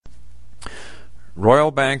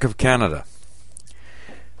Royal Bank of Canada.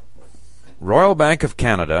 Royal Bank of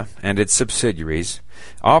Canada and its subsidiaries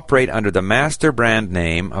operate under the master brand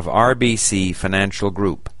name of RBC Financial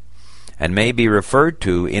Group and may be referred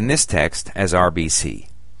to in this text as RBC.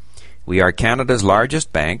 We are Canada's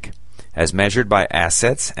largest bank, as measured by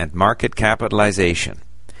assets and market capitalization,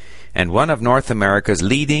 and one of North America's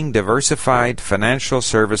leading diversified financial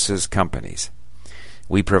services companies.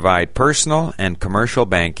 We provide personal and commercial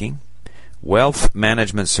banking, wealth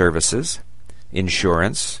management services,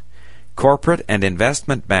 insurance, corporate and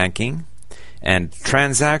investment banking, and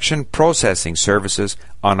transaction processing services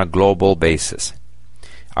on a global basis.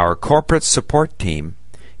 Our corporate support team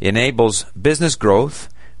enables business growth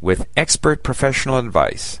with expert professional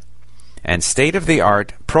advice and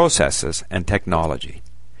state-of-the-art processes and technology.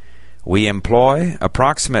 We employ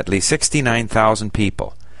approximately 69,000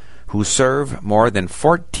 people who serve more than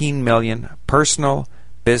 14 million personal,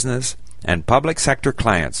 business, and public sector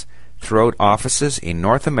clients throughout offices in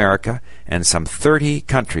North America and some 30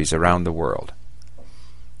 countries around the world.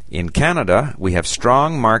 In Canada, we have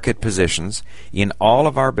strong market positions in all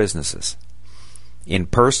of our businesses. In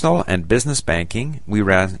personal and business banking, we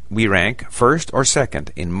rank first or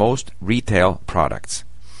second in most retail products.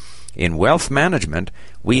 In wealth management,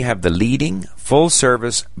 we have the leading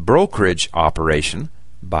full-service brokerage operation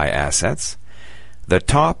by assets, the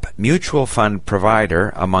top mutual fund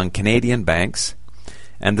provider among Canadian banks,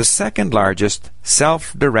 and the second largest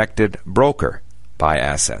self-directed broker by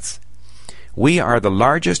assets. We are the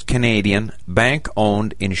largest Canadian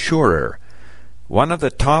bank-owned insurer, one of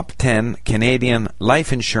the top 10 Canadian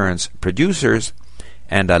life insurance producers,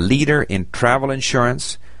 and a leader in travel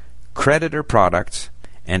insurance, creditor products,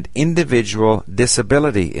 and individual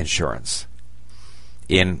disability insurance.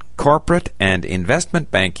 In corporate and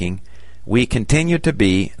investment banking, we continue to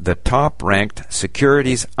be the top-ranked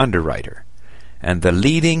securities underwriter and the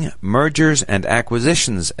leading mergers and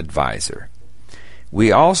acquisitions advisor.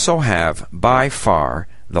 We also have, by far,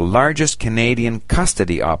 the largest Canadian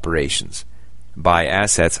custody operations by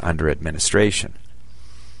assets under administration.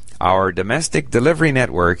 Our domestic delivery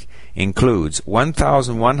network includes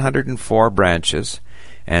 1,104 branches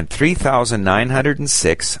and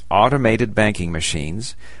 3,906 automated banking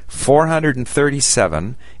machines,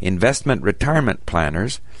 437 investment retirement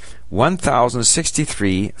planners,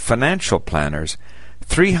 1,063 financial planners,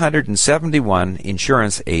 371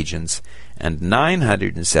 insurance agents, and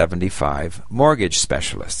 975 mortgage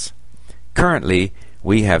specialists. Currently,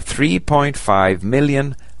 we have 3.5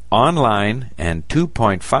 million online and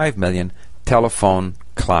 2.5 million telephone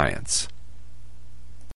clients.